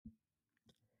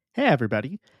Hey,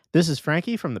 everybody. This is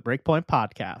Frankie from the Breakpoint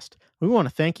Podcast. We want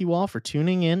to thank you all for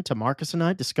tuning in to Marcus and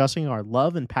I discussing our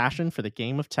love and passion for the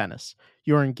game of tennis.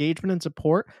 Your engagement and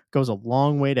support goes a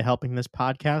long way to helping this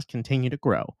podcast continue to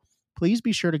grow. Please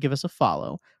be sure to give us a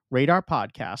follow, rate our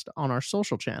podcast on our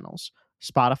social channels,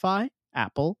 Spotify,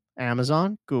 Apple,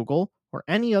 Amazon, Google, or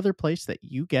any other place that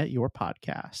you get your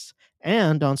podcasts.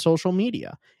 And on social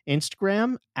media,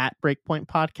 Instagram at Breakpoint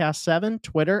Podcast 7,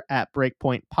 Twitter at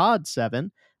Breakpoint Pod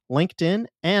 7, LinkedIn,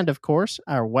 and of course,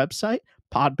 our website,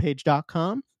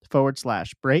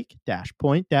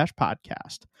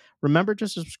 podpage.com/break-point-podcast. Remember to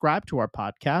subscribe to our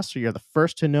podcast so you're the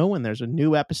first to know when there's a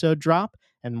new episode drop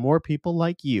and more people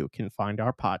like you can find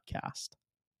our podcast.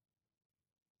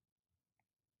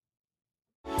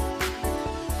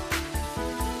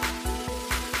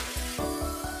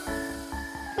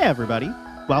 Hey, everybody.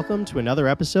 Welcome to another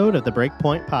episode of the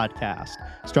Breakpoint Podcast,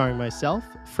 starring myself,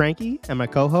 Frankie, and my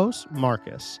co-host,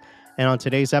 Marcus. And on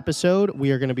today's episode,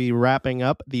 we are going to be wrapping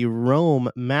up the Rome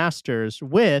Masters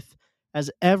with, as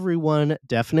everyone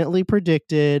definitely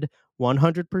predicted,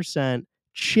 100%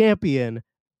 champion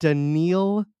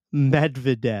Daniil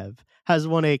Medvedev has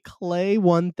won a Clay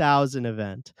 1000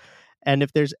 event. And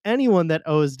if there's anyone that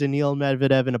owes Daniil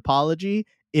Medvedev an apology,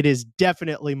 it is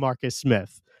definitely Marcus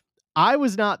Smith. I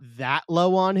was not that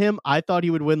low on him. I thought he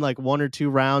would win like one or two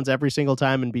rounds every single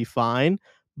time and be fine,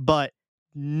 but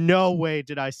no way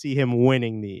did I see him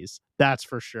winning these. That's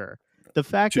for sure. The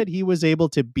fact that he was able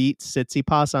to beat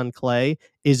Tsitsipas on clay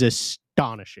is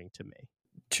astonishing to me.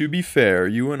 To be fair,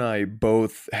 you and I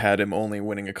both had him only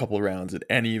winning a couple of rounds at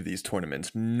any of these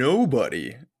tournaments.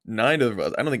 Neither of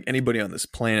us, I don't think anybody on this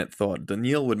planet thought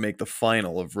Daniil would make the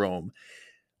final of Rome,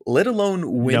 let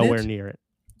alone win Nowhere near it.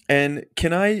 And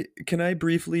can I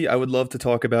briefly, I would love to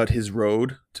talk about his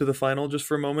road to the final just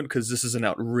for a moment, because this is an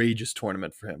outrageous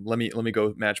tournament for him. Let me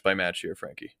go match by match here,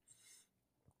 Frankie.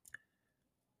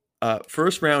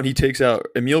 First round, he takes out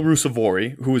Emil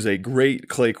Rusevori, who is a great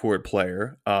clay court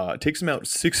player. Takes him out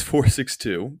 6-4,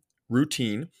 6-2,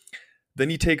 routine. Then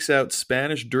he takes out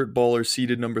Spanish dirt baller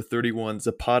seeded number 31,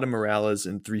 Zapata Morales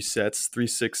in 3 sets,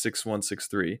 3-6, 6-1,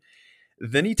 6-3.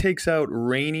 Then he takes out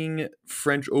reigning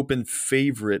French Open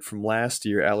favorite from last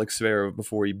year, Alex Zverev,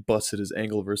 before he busted his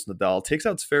ankle versus Nadal. Takes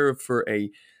out Zverev for I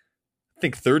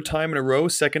think third time in a row,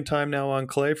 second time now on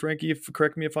clay, Frankie,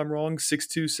 correct me if I'm wrong,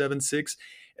 6-2, 7-6.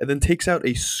 And then takes out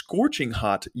a scorching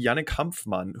hot Yannick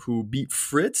Hanfmann, who beat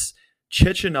Fritz,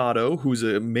 Cecchinato, who's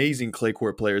an amazing clay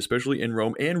court player, especially in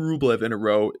Rome, and Rublev in a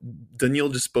row. Daniil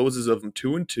disposes of him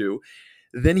 2-2.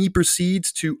 Then he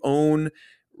proceeds to own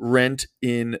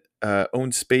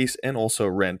space and also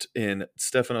rent in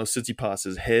Stefanos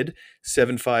Tsitsipas's head,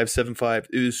 7-5, 7-5.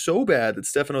 It was so bad that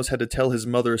Stefanos had to tell his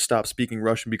mother to stop speaking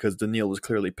Russian because Daniil was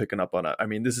clearly picking up on it. I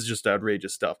mean, this is just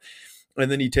outrageous stuff. And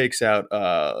then he takes out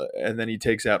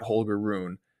Holger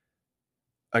Rune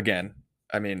again.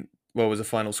 I mean, what was the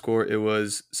final score? It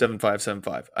was 7-5,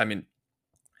 7-5. I mean,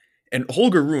 and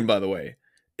Holger Rune, by the way,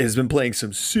 has been playing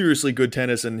some seriously good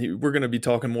tennis, and we're going to be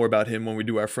talking more about him when we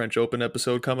do our French Open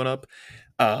episode coming up.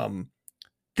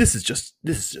 This is just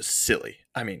silly.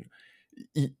 I mean,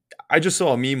 I just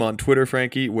saw a meme on Twitter,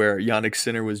 Frankie, where Yannick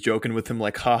Sinner was joking with him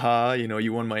like, haha,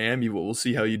 you won Miami, but we'll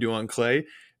see how you do on clay.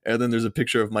 And then there's a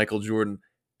picture of Michael Jordan,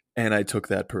 and I took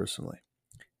that personally.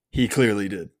 He clearly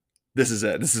did. This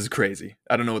is crazy.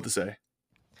 I don't know what to say.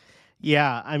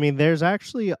 Yeah, I mean, there's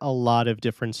actually a lot of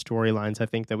different storylines I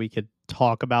think that we could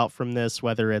talk about from this,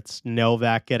 whether it's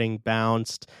Novak getting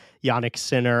bounced, Yannick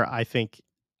Sinner, I think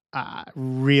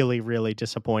really, really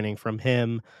disappointing from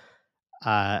him.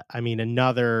 I mean,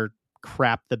 another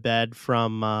crap the bed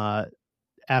from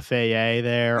FAA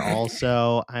there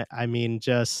also. I mean,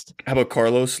 just... How about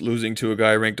Carlos losing to a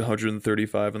guy ranked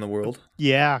 135 in the world?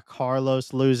 Yeah,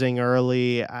 Carlos losing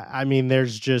early. I mean,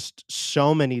 there's just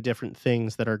so many different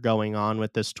things that are going on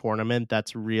with this tournament.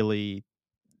 That's really...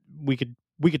 We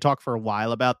could talk for a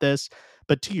while about this.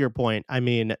 But to your point, I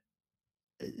mean...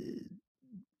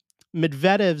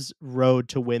 Medvedev's road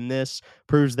to win this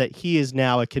proves that he is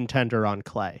now a contender on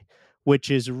clay, which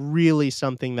is really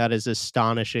something that is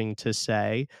astonishing to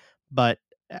say, but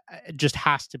it just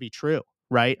has to be true,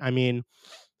 right? I mean,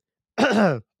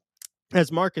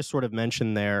 as Marcus sort of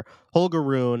mentioned there, Holger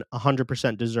Rune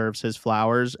 100% deserves his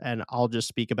flowers, and I'll just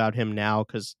speak about him now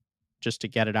because just to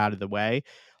get it out of the way.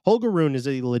 Holger Rune is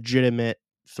a legitimate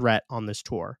threat on this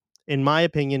tour. In my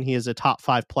opinion, he is a top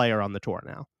 5 player on the tour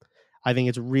now. I think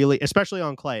it's really, especially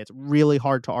on clay, it's really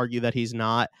hard to argue that he's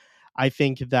not. I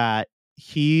think that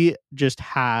he just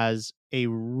has a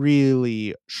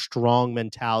really strong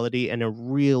mentality and a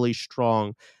really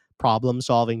strong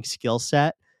problem-solving skill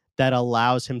set that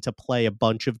allows him to play a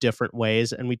bunch of different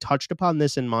ways. And we touched upon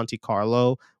this in Monte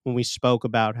Carlo when we spoke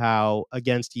about how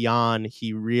against Jan,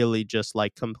 he really just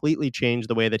like completely changed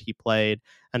the way that he played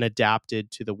and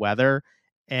adapted to the weather.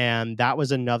 And that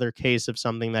was another case of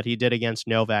something that he did against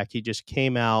Novak. He just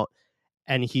came out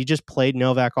and he just played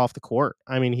Novak off the court.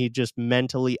 I mean, he just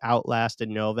mentally outlasted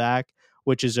Novak,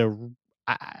 which is I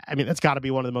mean, that's got to be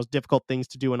one of the most difficult things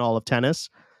to do in all of tennis.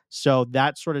 So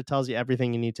that sort of tells you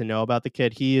everything you need to know about the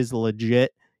kid. He is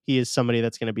legit. He is somebody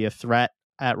that's going to be a threat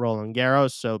at Roland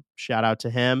Garros. So shout out to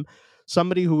him.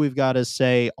 Somebody who we've got to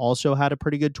say also had a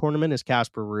pretty good tournament is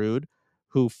Casper Ruud,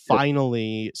 who Yep.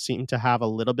 finally seemed to have a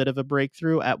little bit of a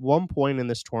breakthrough. At one point in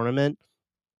this tournament,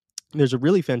 there's a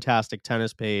really fantastic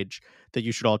tennis page that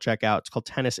you should all check out. It's called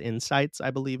Tennis Insights, I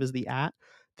believe is the @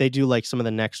 They do like some of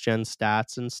the next gen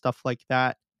stats and stuff like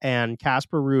that. And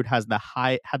Casper Ruud had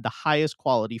the highest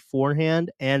quality forehand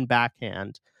and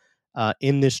backhand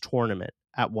in this tournament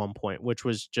at one point, which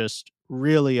was just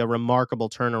really a remarkable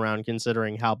turnaround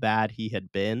considering how bad he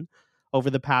had been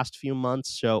over the past few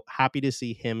months. So happy to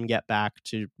see him get back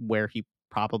to where he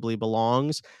probably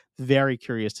belongs. Very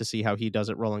curious to see how he does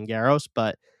at Roland Garros,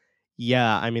 but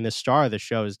yeah, I mean, the star of the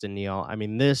show is Daniil. I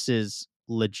mean, this is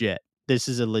legit. This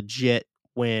is a legit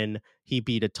win. He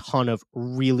beat a ton of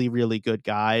really, really good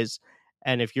guys.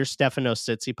 And if you're Stefanos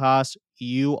Tsitsipas,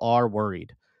 you are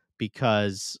worried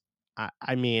because,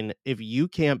 I mean, if you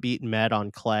can't beat Med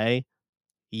on clay,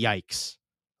 yikes.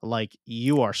 Like,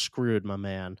 you are screwed, my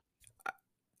man.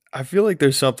 I feel like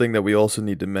there's something that we also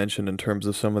need to mention in terms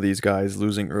of some of these guys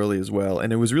losing early as well.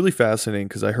 And it was really fascinating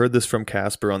because I heard this from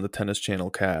Casper on the Tennis Channel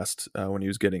cast when he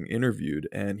was getting interviewed.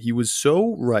 And he was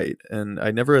so right. And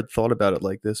I never had thought about it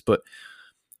like this. But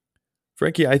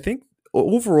Frankie, I think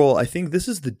overall, I think this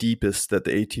is the deepest that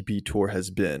the ATP Tour has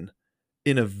been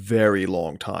in a very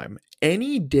long time.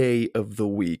 Any day of the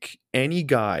week, any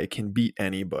guy can beat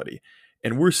anybody.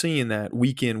 And we're seeing that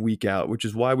week in, week out, which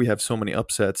is why we have so many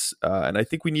upsets. And I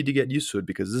think we need to get used to it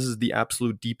because this is the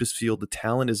absolute deepest field. The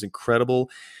talent is incredible.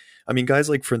 I mean, guys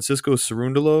like Francisco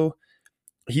Cerundolo,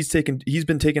 he's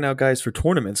been taking out guys for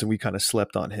tournaments and we kind of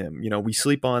slept on him. You know, we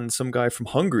sleep on some guy from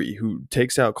Hungary who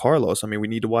takes out Carlos. I mean, we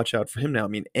need to watch out for him now. I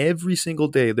mean, every single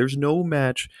day, there's no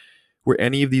match where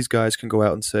any of these guys can go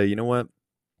out and say, you know what,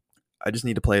 I just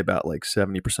need to play about like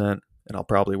 70% and I'll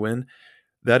probably win.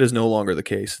 That is no longer the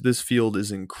case. This field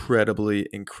is incredibly,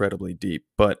 incredibly deep.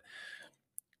 But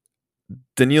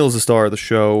Daniil's the star of the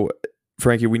show.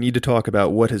 Frankie, we need to talk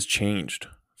about what has changed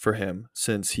for him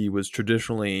since he was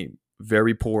traditionally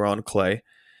very poor on clay.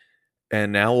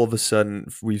 And now all of a sudden,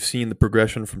 we've seen the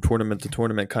progression from tournament to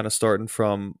tournament, kind of starting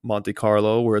from Monte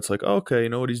Carlo, where it's like, oh, okay, you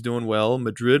know what, he's doing well.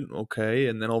 Madrid, okay.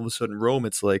 And then all of a sudden, Rome,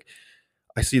 it's like,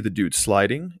 I see the dude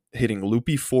sliding, hitting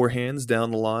loopy forehands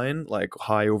down the line, like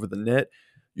high over the net,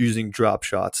 using drop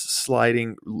shots,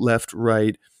 sliding left,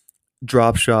 right,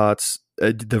 drop shots,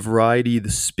 the variety, the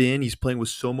spin. He's playing with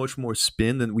so much more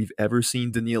spin than we've ever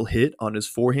seen Daniil hit on his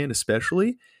forehand,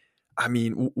 especially. I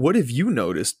mean, what have you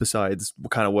noticed besides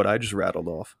kind of what I just rattled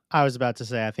off? I was about to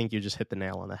say, I think you just hit the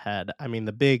nail on the head. I mean,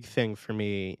 the big thing for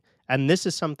me, and this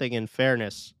is something in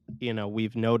fairness,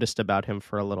 we've noticed about him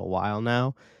for a little while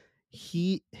now.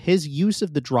 His use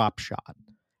of the drop shot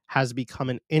has become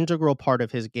an integral part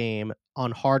of his game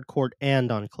on hard court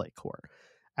and on clay court.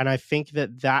 And I think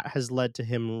that has led to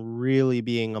him really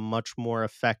being a much more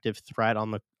effective threat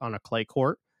on a clay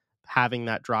court, having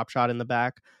that drop shot in the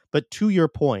back. But to your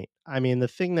point, I mean, the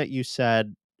thing that you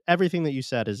said, everything that you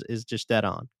said is just dead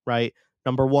on, right?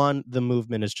 Number one, the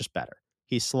movement is just better.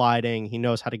 He's sliding, he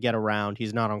knows how to get around,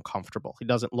 he's not uncomfortable. He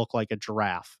doesn't look like a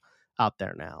giraffe out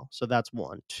there now. So that's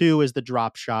one. Two is the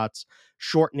drop shots,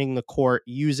 shortening the court,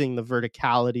 using the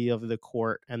verticality of the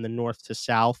court and the north to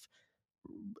south.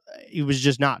 He was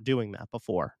just not doing that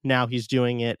before. Now he's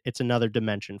doing it. It's another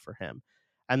dimension for him.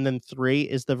 And then three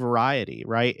is the variety,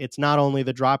 right? It's not only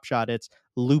the drop shot, it's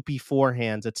loopy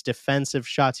forehands, it's defensive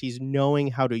shots. He's knowing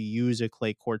how to use a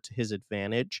clay court to his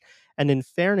advantage. And in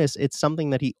fairness, it's something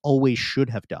that he always should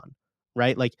have done,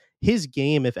 right? Like his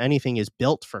game, if anything, is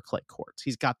built for clay courts.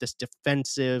 He's got this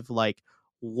defensive, like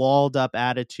walled up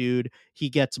attitude. He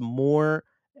gets more,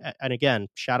 and again,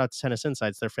 shout out to Tennis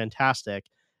Insights. They're fantastic.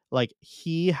 Like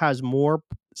he has more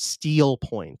steal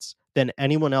points than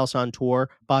anyone else on tour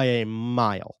by a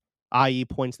mile, i.e.,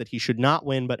 points that he should not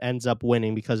win but ends up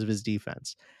winning because of his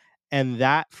defense. And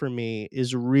that for me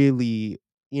is really,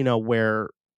 where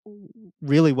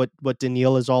really what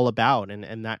Daniil is all about.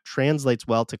 And that translates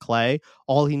well to clay.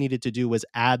 All he needed to do was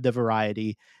add the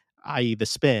variety, i.e., the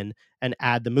spin, and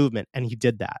add the movement. And he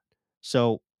did that.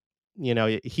 So,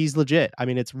 he's legit. I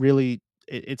mean,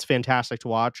 it's fantastic to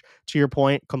watch. To your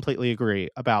point, completely agree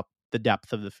about the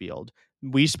depth of the field.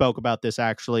 We spoke about this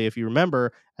actually, if you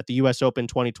remember, at the US Open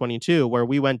 2022, where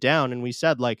we went down and we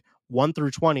said like 1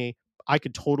 through 20, I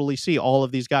could totally see all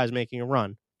of these guys making a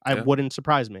run. I Yeah, wouldn't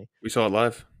surprise me. we saw it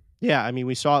live. Yeah, I mean,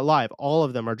 we saw it live. All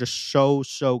of them are just so,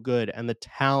 so good, and the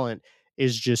talent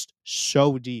is just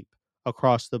so deep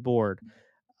across the board.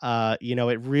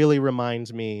 It really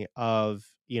reminds me of,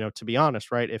 to be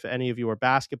honest, right? If any of you are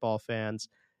basketball fans,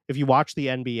 if you watch the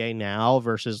NBA now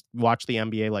versus watch the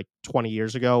NBA like 20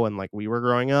 years ago and like we were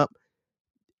growing up,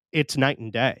 it's night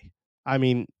and day. I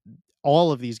mean,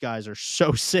 all of these guys are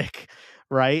so sick,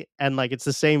 right? And like it's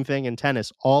the same thing in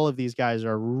tennis. All of these guys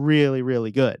are really,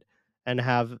 really good and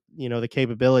have, the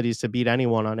capabilities to beat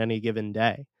anyone on any given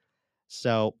day.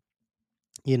 So,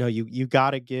 you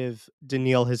got to give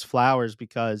Daniil his flowers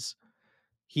because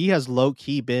he has low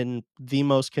key been the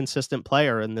most consistent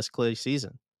player in this clay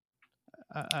season.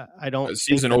 I don't think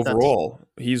Season that's overall,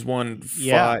 he's won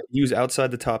yeah, 5. He was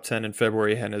outside the top 10 in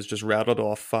February and has just rattled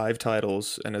off 5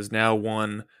 titles and has now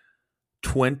won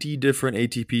 20 different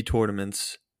ATP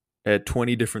tournaments at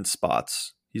 20 different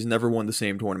spots. He's never won the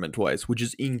same tournament twice, which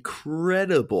is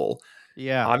incredible.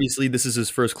 yeah, Obviously, this is his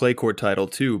first clay court title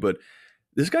too, but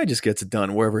this guy just gets it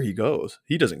done wherever he goes.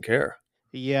 He doesn't care.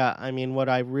 yeah. I mean, what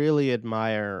I really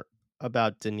admire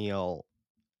about Daniil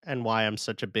and why I'm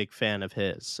such a big fan of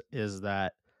his is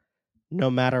that no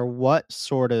matter what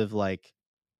sort of like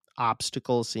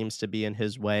obstacle seems to be in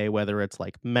his way, whether it's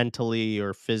like mentally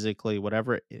or physically,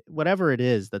 whatever it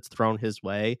is that's thrown his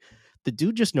way, the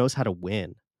dude just knows how to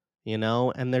win,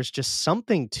 And there's just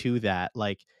something to that,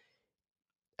 like,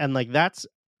 and like that's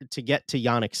to get to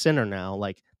Yannick Sinner now.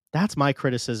 Like that's my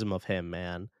criticism of him,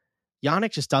 man.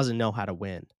 Yannick just doesn't know how to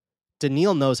win.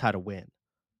 Daniil knows how to win,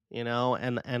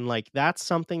 and like that's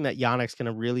something that Yannick's going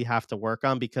to really have to work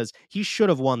on because he should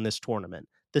have won this tournament.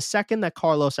 The second that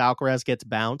Carlos Alcaraz gets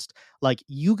bounced, like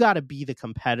you got to be the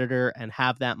competitor and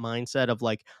have that mindset of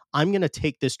like I'm going to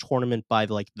take this tournament by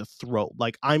like the throat.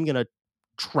 Like I'm going to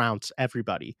trounce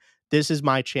everybody. This is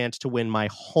my chance to win my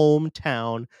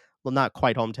hometown, well not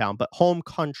quite hometown, but home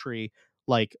country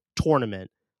like tournament.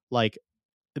 Like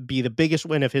be the biggest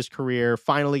win of his career,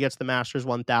 finally gets the Masters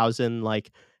 1000,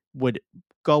 like would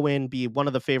go in, be one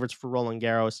of the favorites for Roland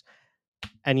Garros.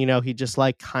 And, he just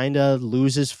like kind of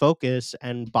loses focus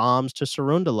and bombs to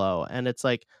Cerundolo. And it's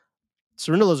like,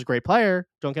 Cerundolo's a great player.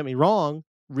 Don't get me wrong.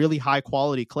 Really high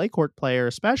quality clay court player,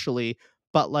 especially.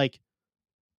 But like,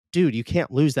 dude, you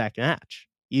can't lose that match.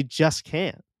 You just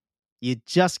can't. You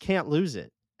just can't lose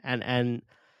it. And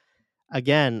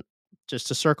again, just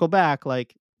to circle back,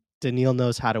 like Daniil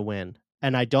knows how to win.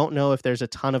 And I don't know if there's a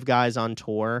ton of guys on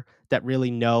tour that really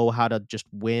know how to just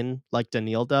win like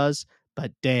Daniil does,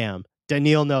 but damn,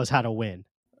 Daniil knows how to win.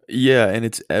 Yeah, and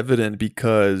it's evident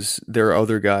because there are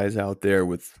other guys out there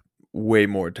with way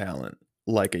more talent,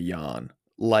 like a Jan.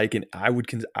 Like an I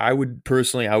would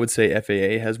personally I would say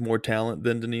FAA has more talent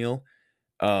than Daniil.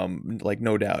 Like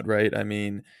no doubt, right? I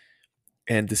mean,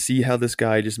 and to see how this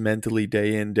guy just mentally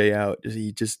day in day out,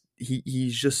 he's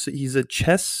a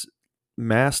chess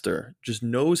master. Just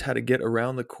knows how to get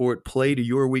around the court, play to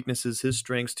your weaknesses, his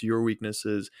strengths to your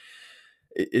weaknesses.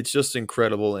 It's just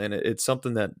incredible, and it's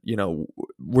something that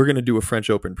we're going to do a French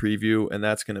Open preview, and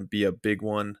that's going to be a big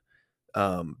one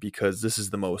because this is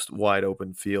the most wide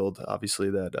open field. Obviously,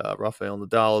 that Rafael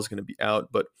Nadal is going to be out,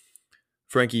 but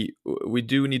Frankie, we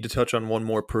do need to touch on one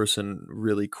more person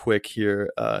really quick here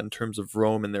in terms of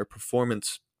Rome and their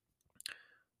performance.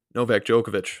 Novak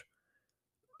Djokovic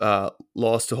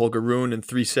lost to Holger Rune in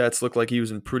 3 sets. Looked like he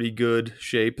was in pretty good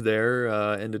shape there.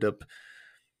 Ended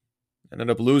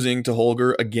up losing to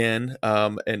Holger again.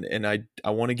 And I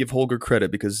want to give Holger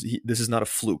credit because this is not a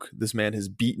fluke. This man has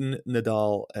beaten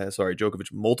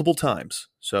Djokovic multiple times.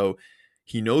 So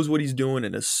he knows what he's doing,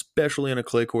 and especially on a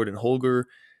clay court. And Holger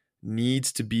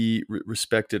needs to be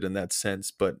respected in that sense.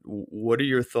 But what are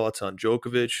your thoughts on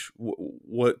Djokovic?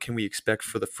 What can we expect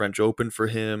for the French Open for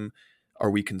him? Are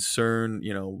we concerned?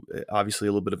 Obviously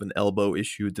a little bit of an elbow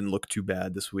issue. It didn't look too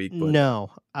bad this week, but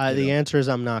No, you the know, answer is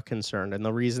I'm not concerned. And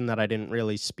the reason that I didn't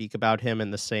really speak about him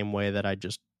in the same way that I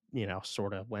just,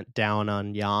 sort of went down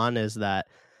on Jan is that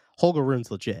Holger Rune's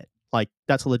legit. Like,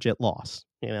 that's a legit loss.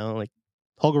 Like,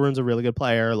 Holger Rune's a really good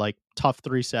player, like, tough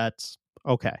 3 sets.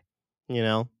 Okay.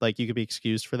 Like, you could be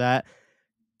excused for that.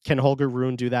 Can Holger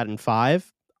Rune do that in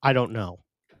 5? I don't know.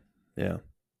 yeah.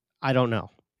 I don't know.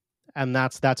 And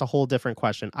that's a whole different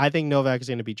question. I think Novak is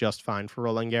going to be just fine for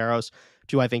Roland Garros.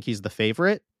 Do I think he's the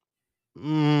favorite?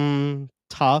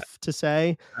 Tough to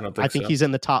say. I don't I think think so. he's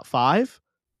in the top 5.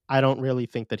 I don't really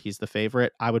think that he's the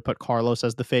favorite. I would put Carlos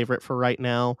as the favorite for right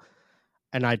now,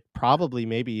 and I'd probably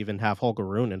maybe even have Holger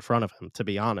Rune in front of him, to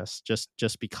be honest,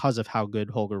 just because of how good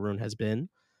Holger Rune has been.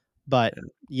 But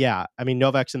yeah, I mean,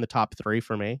 Novak's in the top 3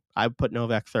 for me. I would put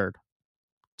Novak third.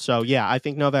 So yeah, I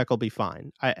think Novak will be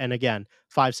fine. And again,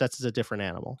 5 sets is a different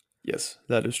animal. Yes,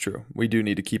 that is true. We do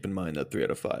need to keep in mind that 3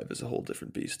 out of 5 is a whole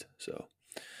different beast. So,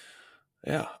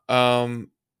 yeah.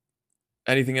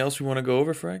 Anything else we want to go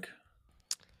over, Frank?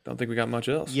 Don't think we got much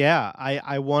else. Yeah,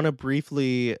 I want to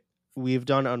briefly. We've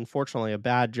done, unfortunately, a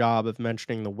bad job of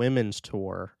mentioning the women's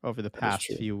tour over the That is past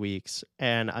true. few weeks,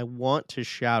 and I want to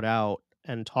shout out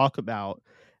and talk about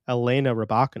Elena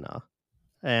Rybakina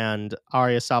and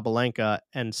Arya Sabalenka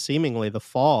and seemingly the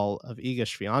fall of Iga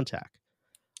Swiatek.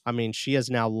 I mean, she has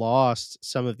now lost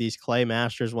some of these Clay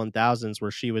Masters 1000s where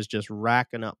she was just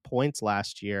racking up points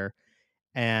last year,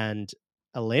 and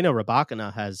Elena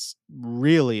Rybakina has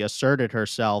really asserted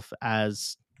herself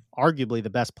as arguably the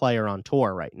best player on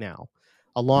tour right now,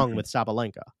 along Mhm. with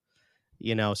Sabalenka.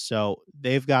 So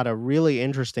they've got a really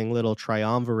interesting little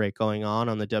triumvirate going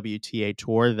on the WTA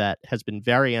tour that has been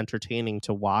very entertaining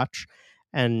to watch.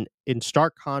 And in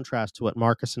stark contrast to what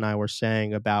Marcus and I were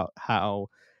saying about how,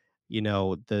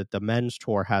 the men's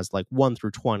tour has like 1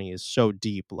 through 20 is so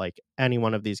deep, like any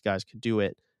one of these guys could do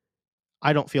it.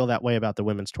 I don't feel that way about the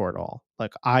women's tour at all.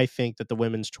 Like, I think that the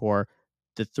women's tour,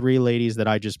 the 3 ladies that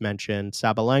I just mentioned,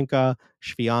 Sabalenka,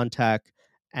 Swiatek,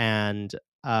 and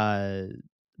uh,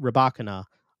 Rybakina,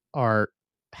 are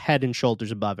head and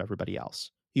shoulders above everybody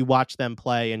else. You watch them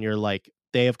play, and you're like,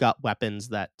 they have got weapons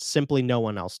that simply no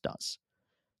one else does.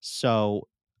 So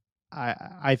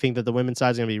I think that the women's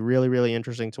side is going to be really, really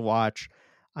interesting to watch.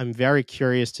 I'm very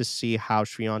curious to see how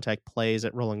Swiatek plays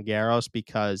at Roland Garros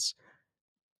because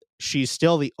she's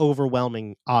still the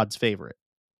overwhelming odds favorite.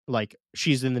 Like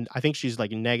I think she's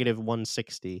like negative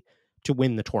 160 to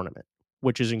win the tournament,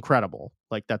 which is incredible.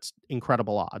 Like that's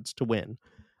incredible odds to win.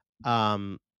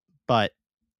 Um, but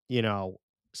you know,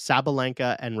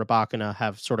 Sabalenka and Rybakina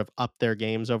have sort of upped their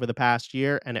games over the past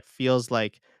year, and it feels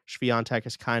like Swiatek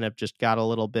has kind of just got a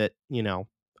little bit, I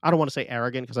don't want to say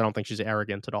arrogant because I don't think she's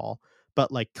arrogant at all,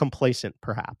 but like complacent,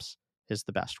 perhaps, is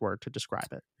the best word to describe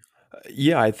it.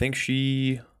 Yeah, I think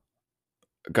she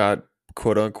got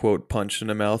quote unquote punched in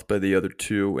the mouth by the other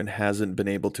two and hasn't been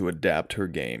able to adapt her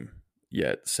game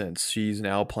yet since she's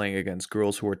now playing against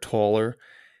girls who are taller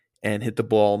and hit the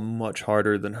ball much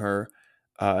harder than her,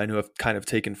 and who have kind of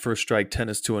taken first strike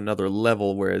tennis to another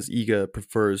level, whereas Iga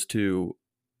prefers to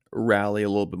rally a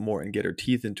little bit more and get her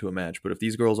teeth into a match. But if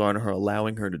these girls aren't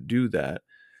allowing her to do that,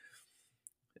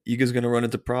 Iga's going to run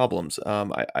into problems.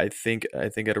 I think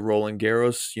at a Roland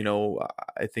Garros,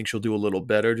 I think she'll do a little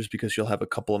better just because she'll have a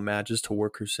couple of matches to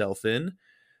work herself in,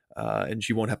 and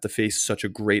she won't have to face such a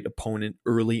great opponent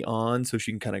early on, so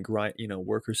she can kind of grind,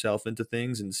 work herself into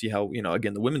things and see how,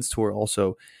 again, the women's tour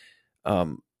also.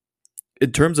 Um,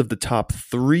 in terms of the top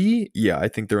 3, yeah, I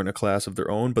think they're in a class of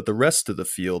their own, but the rest of the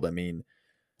field, I mean,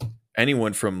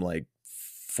 anyone from like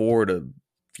 4 to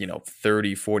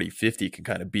 30, 40, 50 can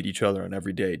kind of beat each other on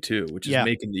every day too, which is Yeah,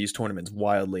 making these tournaments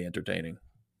wildly entertaining.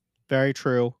 very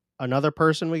true. Another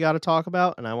person we got to talk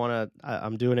about, and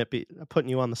I'm doing it, putting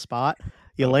you on the spot. Oh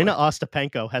boy. Yelena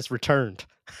Ostapenko has returned.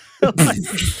 Like,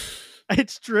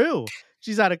 it's true.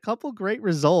 She's had a couple great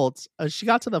results. She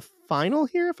got to the final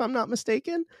here, if I'm not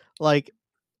mistaken. Like,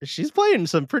 she's playing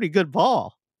some pretty good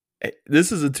ball.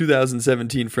 This is a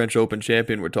 2017 French Open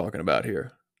champion we're talking about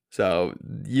here. So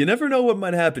you never know what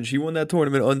might happen. She won that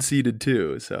tournament unseeded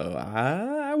too. So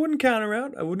I wouldn't count her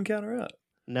out. I wouldn't count her out.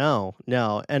 No,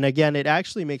 no. And again, it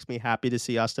actually makes me happy to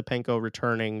see Ostapenko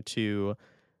returning to,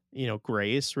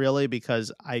 grace, really,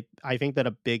 because I think that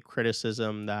a big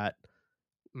criticism that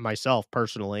myself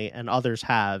personally and others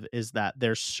have is that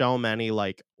there's so many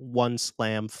like one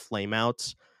slam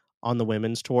flameouts on the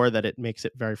women's tour that it makes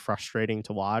it very frustrating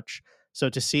to watch. So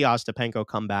to see Ostapenko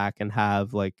come back and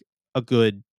have like a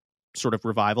good sort of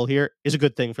revival here is a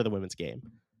good thing for the women's game.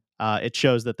 It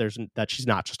shows that that she's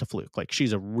not just a fluke. Like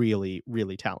she's a really,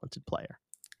 really talented player,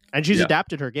 and she's Yeah.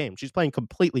 adapted her game. She's playing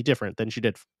completely different than she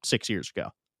did 6 years ago.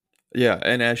 Yeah,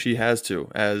 and as she has to,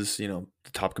 as the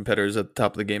top competitors at the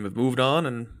top of the game have moved on,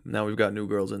 and now we've got new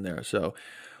girls in there. So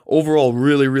overall,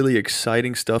 really, really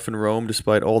exciting stuff in Rome,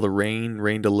 despite all the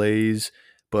rain delays.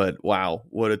 But wow,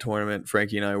 what a tournament!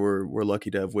 Frankie and I were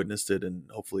lucky to have witnessed it, and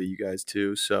hopefully you guys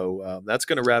too. So that's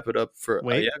gonna wrap it up for.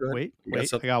 Wait, Yeah, go ahead. wait, You got wait. I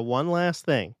something? got one last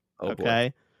thing. Oh boy.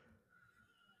 Okay.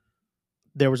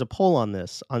 There was a poll on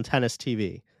this on Tennis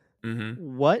TV.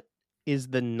 Mm-hmm. What is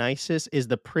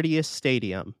the prettiest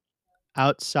stadium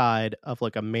outside of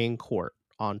like a main court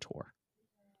on tour?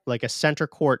 like a center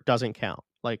court doesn't count,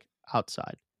 like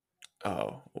outside.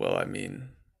 Oh, well, I mean,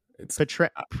 it's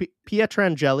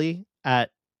Pietrangeli at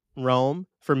Rome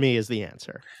for me is the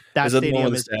answer. That is that the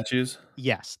one with stadium the is statues?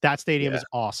 yes, that stadium Yeah. is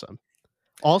awesome.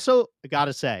 Also, I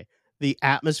gotta say, the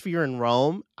atmosphere in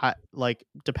Rome, like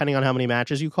depending on how many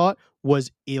matches you caught,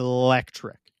 was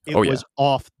electric. It Oh, yeah. was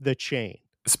off the chain.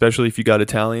 Especially if you got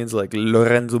Italians like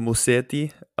Lorenzo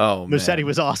Musetti. Oh, Musetti man.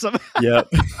 was awesome. Yep.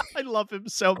 I love him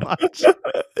so much.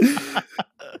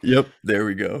 Yep, there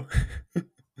we go.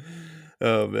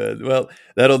 Oh man, well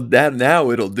now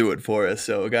it'll do it for us.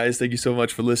 So guys, thank you so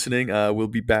much for listening. We'll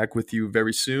be back with you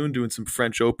very soon, doing some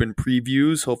French Open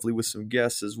previews, hopefully with some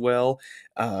guests as well.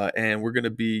 And we're going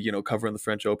to be, covering the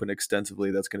French Open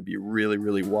extensively. That's going to be a really,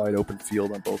 really wide open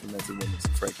field on both the men's and women's.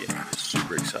 And Frankie and I are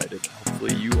super excited.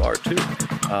 Hopefully you are too.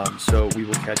 So we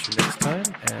will catch you next time.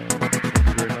 And thank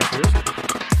you very much for listening.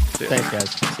 Thanks, guys.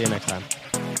 See you next time.